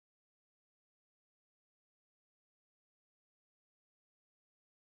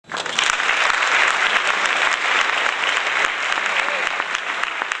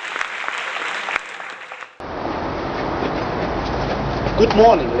Good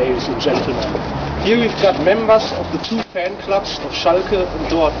morning, ladies and gentlemen. Here we've got members of the two fan clubs of Schalke and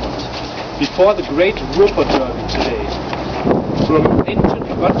Dortmund before the great Ruhr derby today. From ancient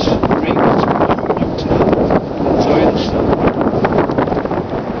Quatsch brings new talent. Enjoy the show.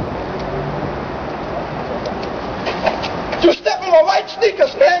 You step on my white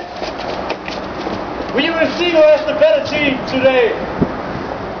sneakers, man! We will see who has the better team today.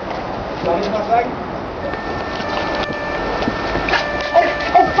 Soll ich was sagen?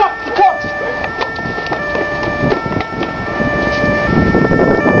 Oh fuck, the cops!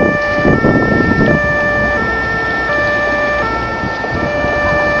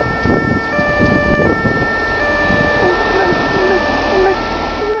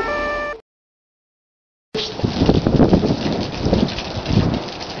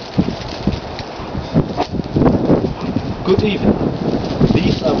 Good evening.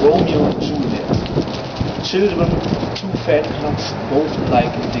 These are Romeo and Juliet. Children, two fan clubs, both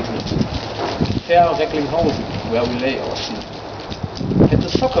alike in dignity. Fair Recklinghausen, where we lay our seat. At the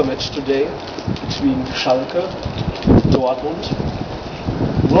soccer match today between Schalke and Dortmund,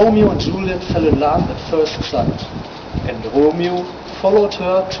 Romeo and Juliet fell in love at first sight, and Romeo followed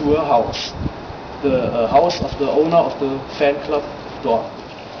her to her house, the house of the owner of the fan club Dortmund.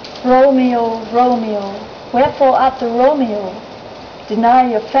 Romeo, Romeo, wherefore art thou Romeo?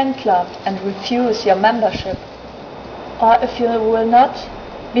 Deny your fan club and refuse your membership. Or if you will not,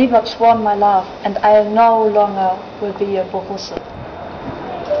 be but sworn my love, and I no longer will be a Borusse.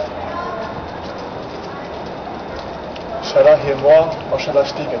 Shall I hear more, or shall I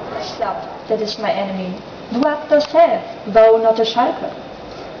speak it? Club, that is my enemy. Do up thyself, thou not a Schalke.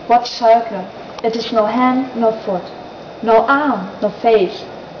 What Schalke? It is no hand, no foot, no arm, no face,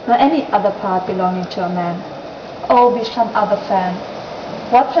 nor any other part belonging to a man. Oh, be some other fan.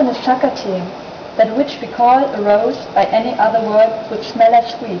 What's in a soccer team? That which we call a rose by any other word would smell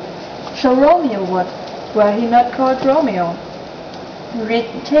as sweet. So Romeo would, were he not called Romeo.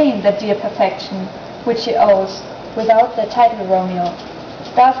 Retain that dear perfection which he owes, without the title Romeo.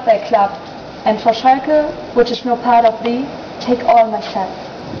 Starve thy club, and for Schalke, which is no part of thee, take all myself.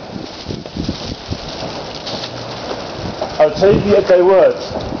 I'll take thee at thy words.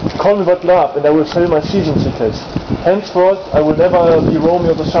 Call me but love, and I will sell my season tickets. Henceforth, I will never be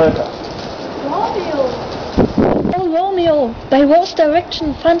Romeo the Schalke. Romeo! Oh, Romeo, by whose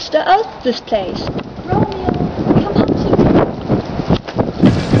direction fundst thou out this place? Romeo, come up to me.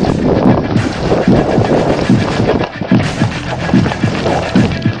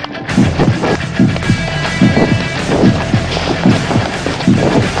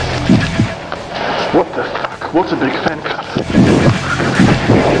 What the fuck? What's a big fan club?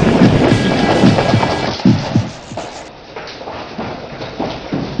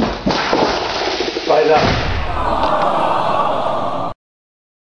 Bye now.